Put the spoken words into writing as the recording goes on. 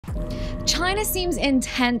China seems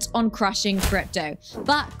intent on crushing crypto,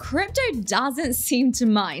 but crypto doesn't seem to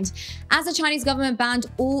mind. As the Chinese government banned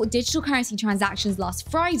all digital currency transactions last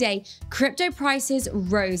Friday, crypto prices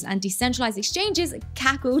rose and decentralized exchanges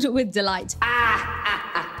cackled with delight.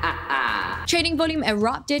 Trading volume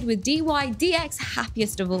erupted with dYdX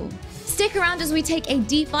happiest of all. Stick around as we take a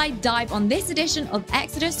DeFi dive on this edition of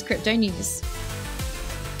Exodus Crypto News.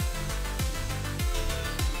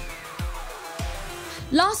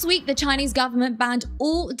 Last week, the Chinese government banned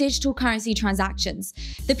all digital currency transactions.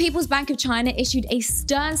 The People's Bank of China issued a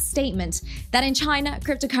stern statement that in China,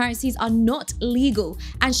 cryptocurrencies are not legal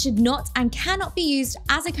and should not and cannot be used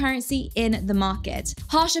as a currency in the market.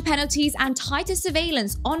 Harsher penalties and tighter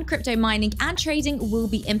surveillance on crypto mining and trading will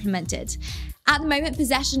be implemented. At the moment,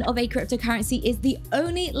 possession of a cryptocurrency is the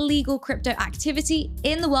only legal crypto activity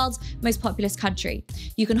in the world's most populous country.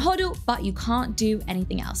 You can hodl, but you can't do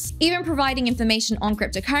anything else. Even providing information on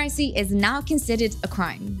cryptocurrency is now considered a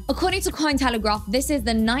crime. According to Cointelegraph, this is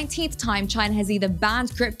the 19th time China has either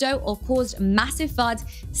banned crypto or caused massive FUD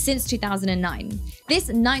since 2009. This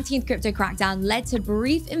 19th crypto crackdown led to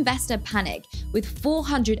brief investor panic, with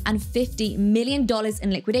 $450 million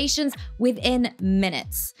in liquidations within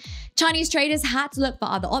minutes. Chinese traders had to look for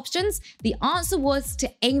other options. The answer was to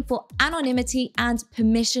aim for anonymity and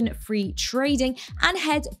permission-free trading and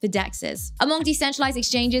head for DEXs. Among decentralized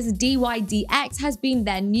exchanges, dYdX has been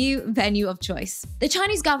their new venue of choice. The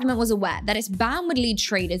Chinese government was aware that its ban would lead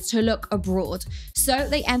traders to look abroad, so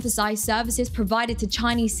they emphasized services provided to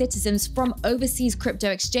Chinese citizens from overseas crypto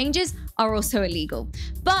exchanges are also illegal.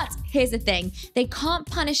 But here's the thing, they can't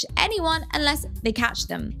punish anyone unless they catch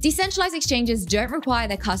them. Decentralized exchanges don't require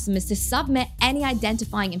their customers to submit any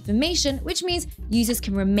identifying information, which means users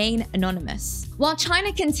can remain anonymous. While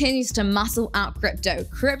China continues to muscle out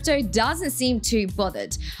crypto doesn't seem too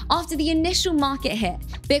bothered. After the initial market hit,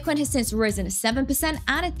 Bitcoin has since risen 7%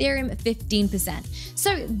 and Ethereum 15%.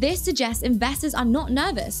 So this suggests investors are not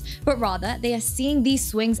nervous, but rather they are seeing these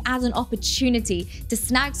swings as an opportunity to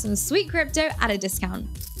snag some sweet crypto at a discount.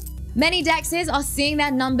 Many DEXs are seeing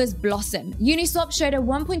their numbers blossom. Uniswap showed a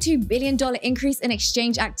 $1.2 billion increase in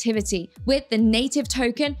exchange activity, with the native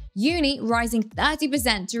token Uni rising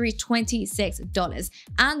 30% to reach $26.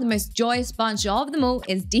 And the most joyous bunch of them all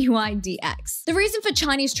is dYdX. The reason for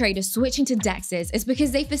Chinese traders switching to DEXs is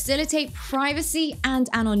because they facilitate privacy and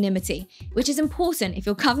anonymity, which is important if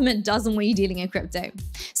your government doesn't want you dealing in crypto.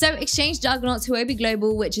 So exchange juggernaut Huobi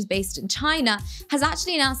Global, which is based in China, has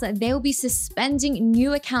actually announced that they will be suspending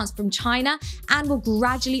new accounts from China and will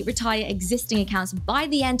gradually retire existing accounts by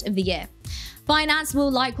the end of the year. Binance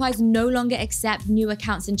will likewise no longer accept new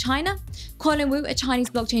accounts in China. Colin Wu, a Chinese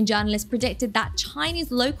blockchain journalist, predicted that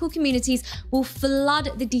Chinese local communities will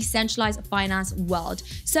flood the decentralized finance world.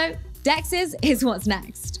 So DEXs is what's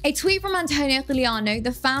next. A tweet from Antonio Giuliano,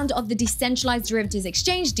 the founder of the decentralized derivatives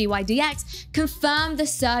exchange dYdX, confirmed the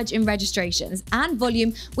surge in registrations and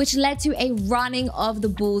volume, which led to a running of the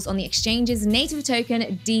bulls on the exchange's native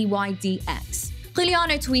token dYdX.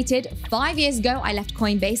 Giuliano tweeted, "5 years ago, I left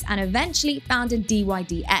Coinbase and eventually founded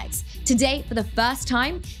dYdX. Today, for the first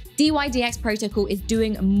time, dYdX protocol is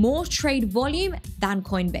doing more trade volume than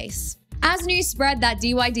Coinbase." As news spread that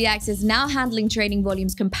dYdX is now handling trading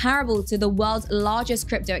volumes comparable to the world's largest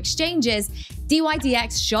crypto exchanges,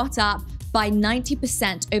 dYdX shot up by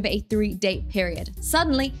 90% over a 3-day period.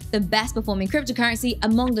 Suddenly, the best performing cryptocurrency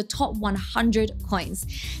among the top 100 coins.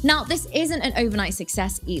 Now, this isn't an overnight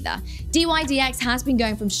success either. dYdX has been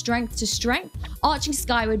going from strength to strength, arching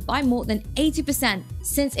skyward by more than 80%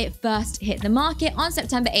 since it first hit the market on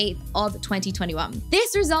September 8th of 2021.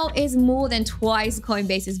 This result is more than twice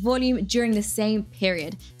Coinbase's volume during the same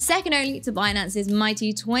period, second only to Binance's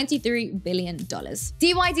mighty $23 billion.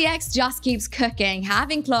 dYdX just keeps cooking,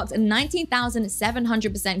 having clocked a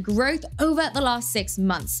 19,700% growth over the last 6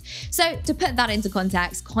 months. So to put that into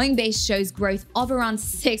context, Coinbase shows growth of around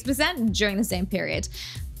 6% during the same period.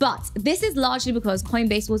 But this is largely because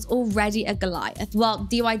Coinbase was already a Goliath, while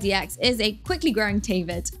dYdX is a quickly growing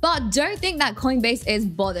David. But don't think that Coinbase is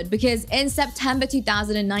bothered, because in September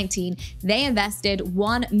 2019, they invested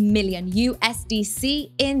 $1 million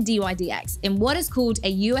USDC in dYdX in what is called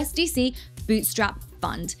a USDC bootstrap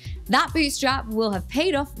fund. That bootstrap will have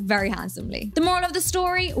paid off very handsomely. The moral of the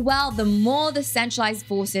story? Well, the more the centralized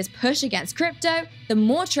forces push against crypto, the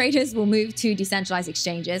more traders will move to decentralized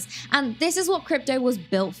exchanges. And this is what crypto was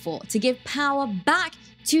built for, to give power back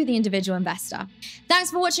to the individual investor. Thanks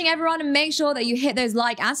for watching, everyone, and make sure that you hit those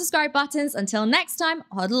like and subscribe buttons. Until next time,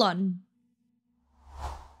 hodl on.